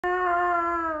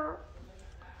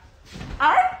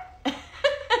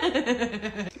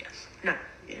Yes. No.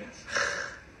 Yes.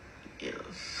 Yes.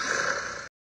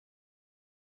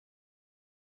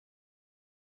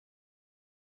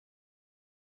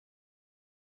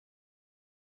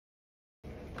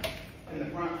 In the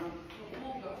front.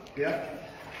 Yeah.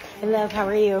 Hey, love, how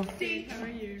are you? How are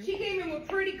you? She came in with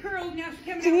pretty curls. Now she's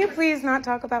coming Can out you with- please not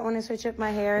talk about when I switch up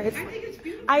my hair? I think it's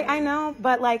beautiful. I know,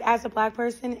 but like as a black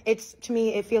person, it's to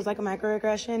me it feels like a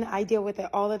microaggression. I deal with it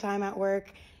all the time at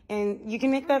work, and you can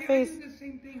make that face. I do the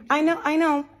same thing too.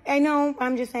 I know.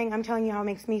 I'm just saying. I'm telling you how it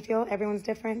makes me feel. Everyone's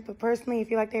different, but personally, if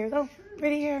you like the hair,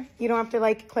 pretty hair. You don't have to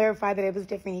like clarify that it was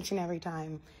different each and every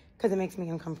time because it makes me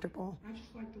uncomfortable. I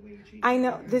just like the way you change. I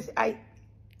know this.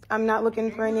 I'm not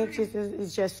looking for any excuses.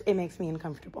 It's just it makes me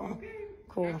uncomfortable.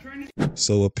 Cool.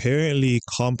 So apparently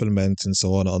complimenting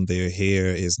someone on their hair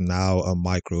is now a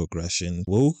microaggression.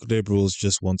 Woke liberals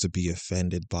just want to be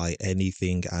offended by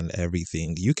anything and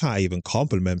everything. You can't even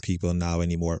compliment people now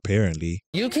anymore, apparently.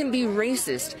 You can be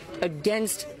racist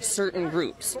against certain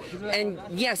groups. And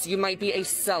yes, you might be a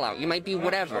sellout. You might be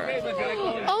whatever.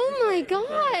 Oh my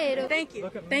God. Thank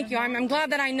you. Thank you. I'm glad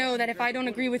that I know that if I don't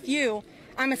agree with you,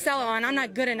 I'm a sellout and I'm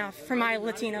not good enough for my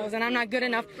Latinos and I'm not good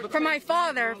enough for my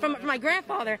father, for my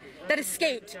grandfather that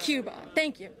escaped Cuba.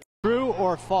 Thank you. True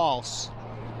or false?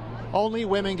 Only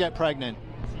women get pregnant.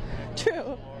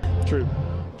 True. True.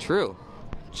 True.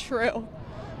 True.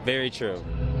 Very true.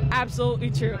 Absolutely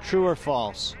true. True or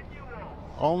false?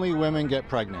 Only women get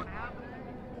pregnant.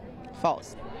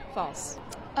 False. False.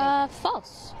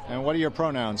 False. And what are your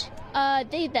pronouns?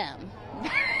 They, them.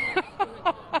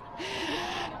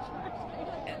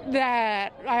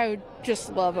 That I would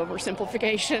just love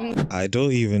oversimplification. I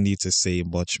don't even need to say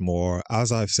much more.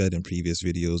 As I've said in previous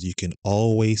videos, you can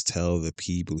always tell the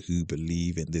people who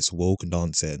believe in this woke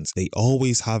nonsense. They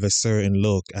always have a certain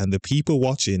look, and the people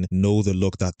watching know the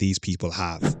look that these people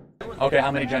have. Okay,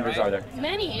 how many genders are there?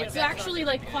 Many. It's actually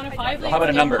like quantifiably. How about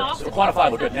a number? Impossible.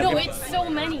 Quantifiable, good. No, it's so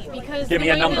many because. Give me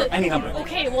a number, any number.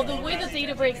 Okay, well the way the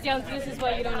data breaks down, this is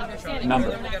why you don't understand it. Number.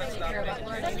 You don't actually care about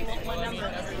learning. You want one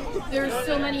number. There's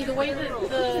so many. The way that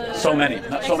the. So many.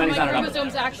 So many's not a number.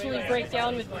 Chromosomes actually break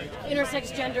down with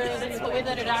intersex genders and the way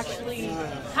that it actually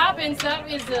happens. That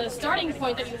is the starting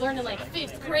point that you learn in like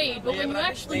 5th grade. But when you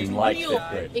actually do real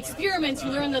experiments,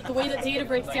 you learn that the way that data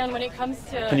breaks down when it comes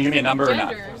to. Can you give me a number genders,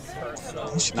 or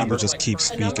not? People just keep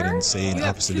speaking and saying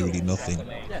absolutely nothing.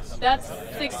 That's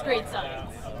 6th grade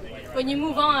science. When you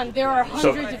move on, there are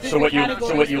hundreds of different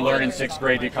categories. So what you learn in 6th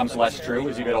grade becomes less true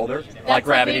as you get older? Like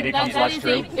gravity becomes less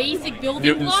true? That is a basic building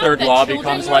Newton's block third that law children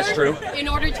becomes less learn true? in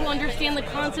order to understand the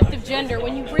concept of gender.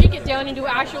 When you break it down into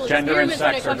actual Gender and experiments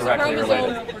when it sex comes are to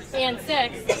directly chromosome and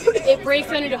sex, it breaks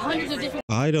down into hundreds of different.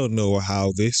 I don't know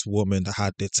how this woman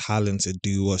had the talent to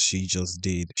do what she just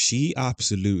did. She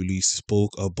absolutely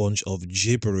spoke a bunch of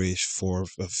gibberish for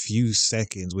a few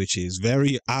seconds, which is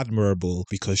very admirable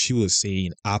because she was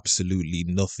saying absolutely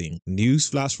nothing.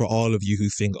 Newsflash for all of you who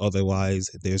think otherwise,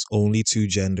 there's only 2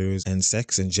 genders and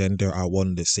sex and gender are one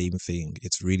and the same thing.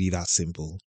 It's really that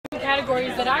simple.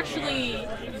 Categories that actually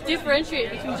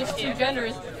differentiate between just 2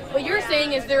 genders. What you're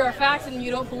saying is there are facts and you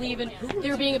don't believe in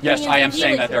there being opinions. Yes, I am and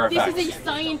saying that there are facts. This is a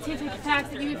scientific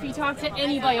fact that if you talk to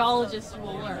any biologist, you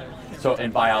will learn. So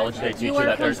in biology they teach you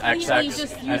that there's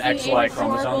XX and XY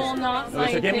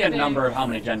chromosomes. So give me a number of how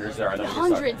many genders there are.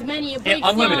 Hundreds, many. It breaks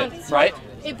unlimited, down, right?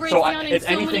 It breaks so down it's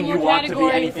in so anything many you more want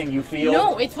categories. to be, anything you feel?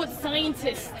 No, it's what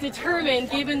scientists determine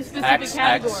given specific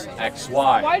categories.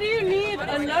 XY. Why do you need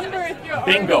a number if you're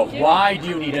Bingo. Why do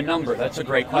you need a number? That's a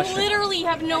great question. You literally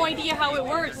have no idea how it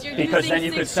works. You're because then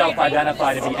you could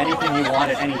self-identify to be anything you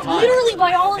want at any time. Literally,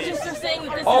 biologists are saying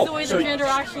that this is the way the gender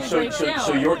actually breaks down.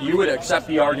 So you would accept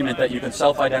the argument that you can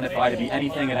self-identify to be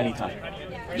anything at any time?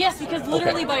 Yes, because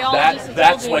literally biologists have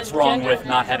That's told me what's that wrong gender, with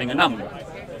not having a number.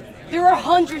 There are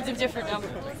hundreds of different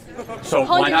numbers. So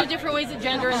hundreds of different ways that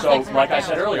gender and so, sex like break I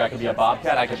said down. earlier, I could be a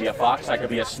bobcat, I could be a fox, I could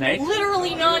be a snake.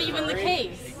 Literally not even the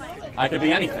case. I could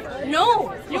be anything.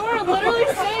 No, you are literally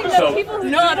saying that people who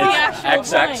not the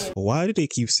actual XX. Why do they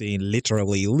keep saying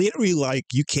literally? Literally, like,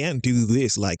 you can't do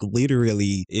this. Like,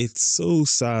 literally. It's so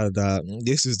sad that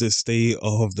this is the state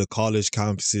of the college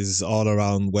campuses all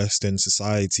around Western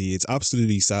society. It's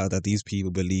absolutely sad that these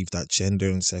people believe that gender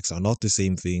and sex are not the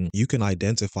same thing. You can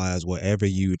identify as whatever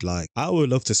you'd like. I would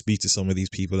love to speak to some of these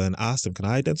people and ask them, can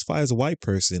I identify as a white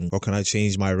person? Or can I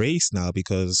change my race now?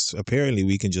 Because apparently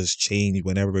we can just change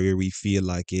whenever we feel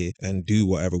like it and do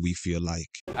whatever we feel like.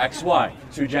 XY,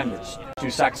 2 genders, 2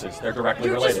 sexes, they're directly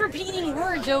related. You're just repeating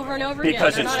words over and over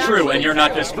because again. Because it's true and you're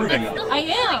not disproving it. I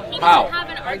am. How? Have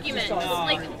an argument.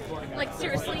 Like, Like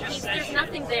seriously, there's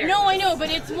nothing there. No, I know, but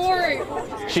it's more.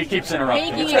 She keeps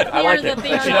interrupting. Making It's it good. I like clear it. that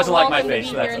they are She doesn't not like my welcome face.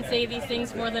 to be here and say these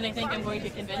things more than I think I'm going to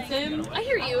convince him. I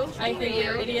hear you. I think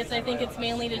they're idiots. I think it's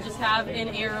mainly to just have an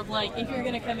air of like, if you're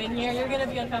going to come in here, you're going to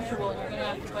be uncomfortable and you're going to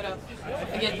have to put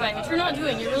up a good fight, which you're not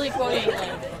doing. You're really quoting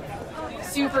like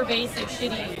super basic,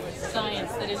 shitty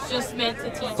science that is just meant to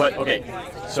teach. But okay,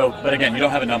 but again, you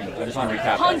don't have a number. I just want to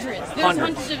recap. Hundreds. There's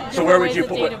hundreds of So where would you ways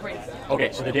put? data breaks down.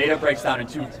 Okay, so the data breaks down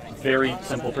into very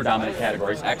simple predominant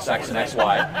categories: XX and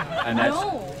XY, and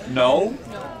that's no.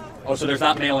 Oh, so there's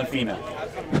not male and female.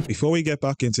 Before we get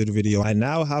back into the video, I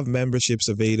now have memberships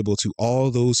available to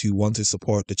all those who want to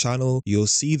support the channel. You'll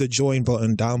see the join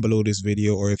button down below this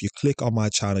video, or if you click on my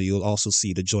channel, you'll also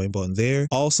see the join button there.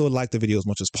 Also, like the video as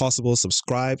much as possible,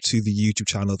 subscribe to the YouTube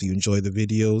channel if you enjoy the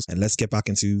videos, and let's get back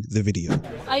into the video.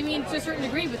 I mean, to a certain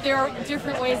degree, but there are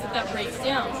different ways that breaks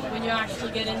down. When you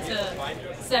actually get into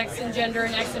sex and gender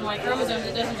and X and Y chromosomes,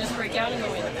 it doesn't just break down in the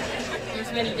way that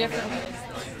there's many different ways.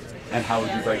 And how would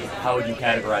you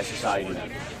categorize society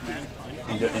then?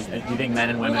 Do you think men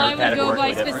and women Well, are categorically I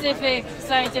would go by different? specific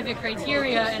scientific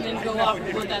criteria and then go off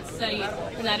of what that study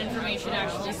and that information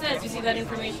actually says. You see, that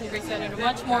information breaks down into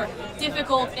much more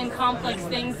difficult and complex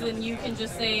things than you can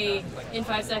just say in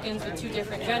 5 seconds with 2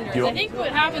 different genders. I think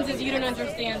what happens is you don't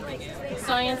understand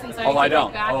science and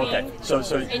scientific backing. Oh,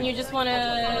 okay. And you just want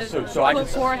to put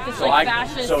forth this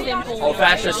fascist simple. Oh,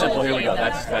 fascist simple. Here we go.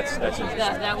 That's interesting.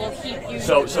 That will keep you.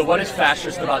 So what is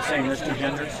fascist about saying there's 2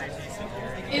 genders?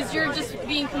 Is you're just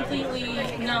being completely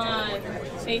not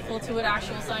faithful to what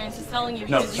actual science is telling you.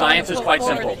 No, science is quite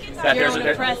simple. That there's an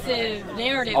oppressive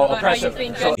narrative about how you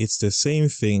think. It's the same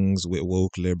things with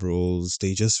woke liberals.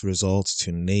 They just resort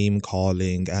to name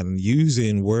calling and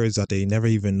using words that they never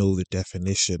even know the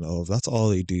definition of. That's all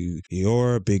they do.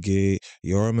 You're a bigot,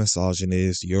 you're a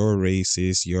misogynist, you're a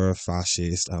racist, you're a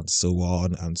fascist, and so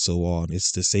on and so on.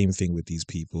 It's the same thing with these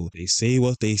people. They say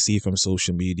what they see from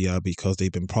social media because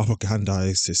they've been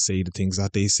propagandized to say the things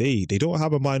that they say. They don't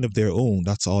have a mind of their own.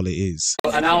 That's all it is.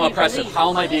 And now I'm oppressive. How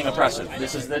am I being oppressive?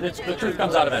 The truth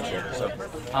comes out eventually. So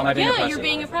how am I being oppressive? Yeah, you're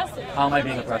being oppressive. How am I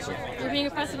being oppressive? You're being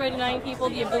oppressive by denying people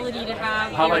the ability to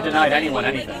have. How have I denied anyone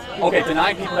anything? Okay,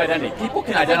 denying people identity. People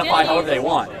can identify however they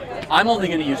want. I'm only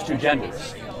going to use 2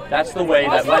 genders. That's the way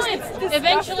that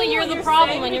eventually you're the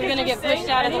problem and you're going to get pushed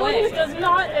out of the way. Anyone who does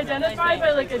not identify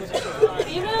by like a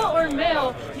female or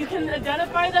male, you can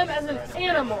identify them as an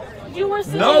animal. You were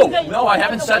saying no, I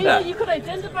haven't said that. You could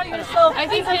identify yourself. I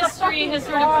think history has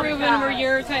sort of proven where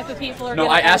your type of people are. No,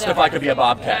 I asked if I could be a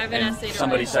bobcat, and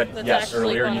somebody said yes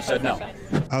earlier, and you said no.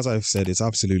 As I've said, it's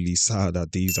absolutely sad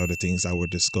that these are the things that we're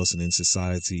discussing in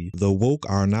society. The woke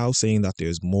are now saying that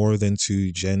there's more than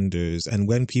 2 genders, and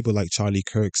when people like Charlie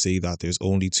Kirk say that there's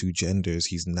only 2 genders,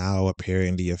 he's now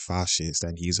apparently a fascist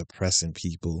and he's oppressing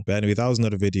people. But anyway, that was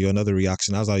another video, another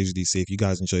reaction. As I usually say, if you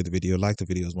guys enjoyed the video, like the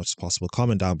video as much as possible,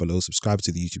 comment down below, subscribe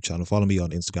to the YouTube channel, follow me on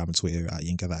Instagram and Twitter at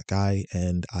YinkaThatGuy,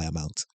 and I am out.